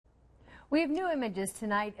We have new images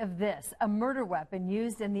tonight of this, a murder weapon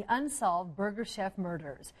used in the unsolved Burger Chef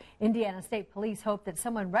murders. Indiana State Police hope that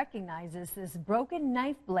someone recognizes this broken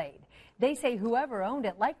knife blade. They say whoever owned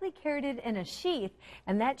it likely carried it in a sheath,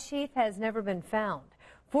 and that sheath has never been found.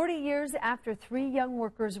 40 years after 3 young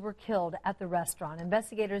workers were killed at the restaurant,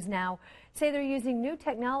 investigators now say they're using new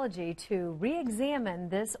technology to re-examine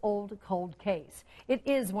this old cold case. It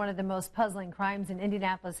is one of the most puzzling crimes in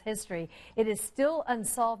Indianapolis history. It is still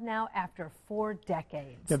unsolved now after 4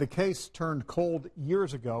 decades. Yeah, the case turned cold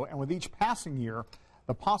years ago, and with each passing year,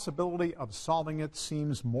 the possibility of solving it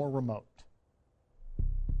seems more remote.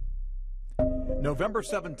 November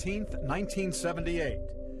 17th, 1978.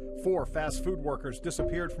 4 fast food workers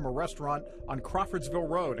disappeared from a restaurant on Crawfordsville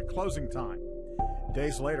Road at closing time.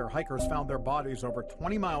 Days later, hikers found their bodies over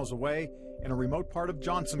 20 miles away in a remote part of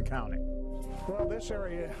Johnson County. Well, this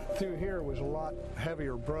area through here was a lot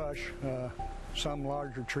heavier brush, some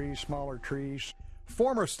larger trees, smaller trees.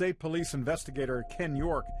 Former state police investigator Ken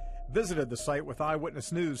York visited the site with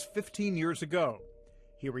Eyewitness News 15 years ago.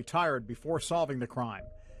 He retired before solving the crime,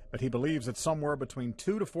 but he believes that somewhere between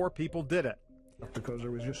 2 to 4 people did it. Because there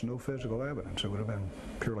was just no physical evidence. It would have been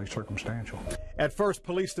purely circumstantial. At first,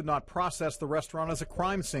 police did not process the restaurant as a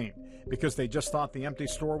crime scene because they just thought the empty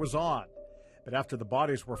store was odd. But after the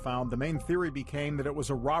bodies were found, the main theory became that it was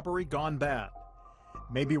a robbery gone bad.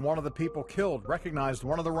 Maybe one of the people killed recognized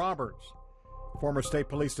one of the robbers. Former state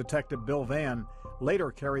police detective Bill Vann later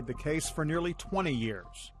carried the case for nearly 20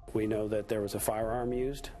 years. We know that there was a firearm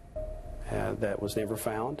used. That was never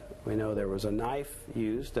found. We know there was a knife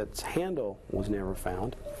used that's handle was never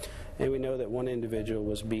found. And we know that one individual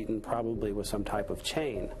was beaten probably with some type of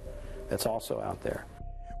chain that's also out there.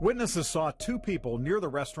 Witnesses saw 2 people near the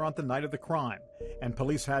restaurant the night of the crime, and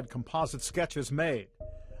police had composite sketches made.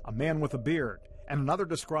 A man with a beard and another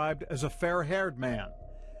described as a fair-haired man.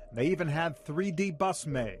 They even had 3D busts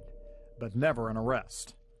made, but never an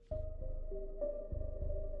arrest.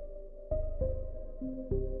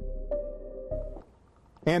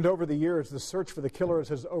 And over the years, the search for the killers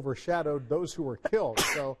has overshadowed those who were killed.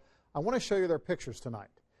 So I want to show you their pictures tonight.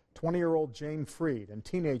 20-year-old Jane Freed and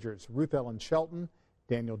teenagers Ruth Ellen Shelton,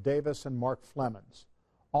 Daniel Davis, and Mark Flemons.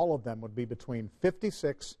 All of them would be between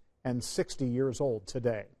 56 and 60 years old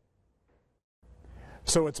today.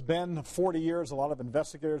 So it's been 40 years. A lot of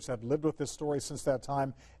investigators have lived with this story since that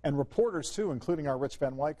time, and reporters too, including our Rich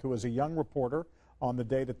Van Wyck, who was a young reporter on the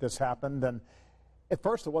day that this happened. And at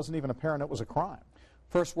first, it wasn't even apparent it was a crime.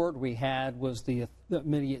 First word we had was the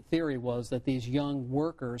immediate theory was that these young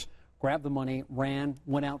workers grabbed the money, ran,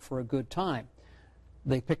 went out for a good time.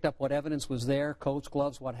 They picked up what evidence was there, coats,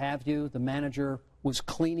 gloves, what have you. The manager was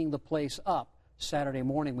cleaning the place up. Saturday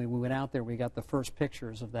morning when we went out there, we got the first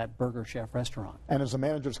pictures of that Burger Chef restaurant. And as the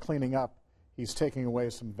manager's cleaning up, he's taking away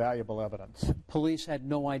some valuable evidence. Police had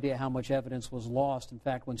no idea how much evidence was lost. In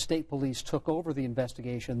fact, when state police took over the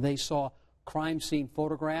investigation, they saw crime scene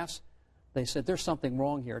photographs. They said, there's something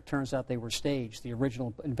wrong here. It turns out they were staged. The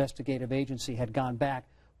original investigative agency had gone back,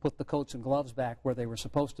 put the coats and gloves back where they were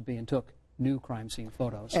supposed to be, and took new crime scene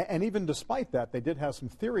photos. And even despite that, they did have some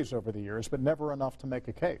theories over the years, but never enough to make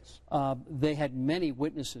a case. They had many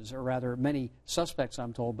witnesses, or rather many suspects,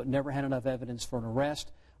 I'm told, but never had enough evidence for an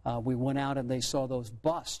arrest. We went out and they saw those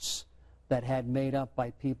busts that had made up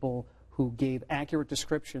by people who gave accurate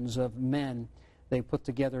descriptions of men. They put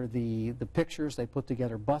together the pictures, they put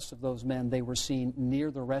together busts of those men. They were seen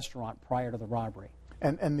near the restaurant prior to the robbery.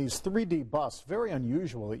 And these 3D busts, very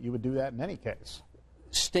unusual that you would do that in any case.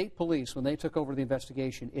 State police, when they took over the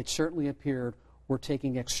investigation, it certainly appeared were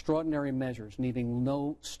taking extraordinary measures, leaving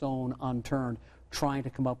no stone unturned, trying to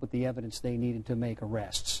come up with the evidence they needed to make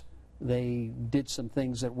arrests. They did some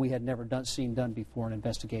things that we had never seen done before in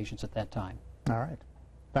investigations at that time. All right.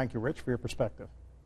 Thank you, Rich, for your perspective.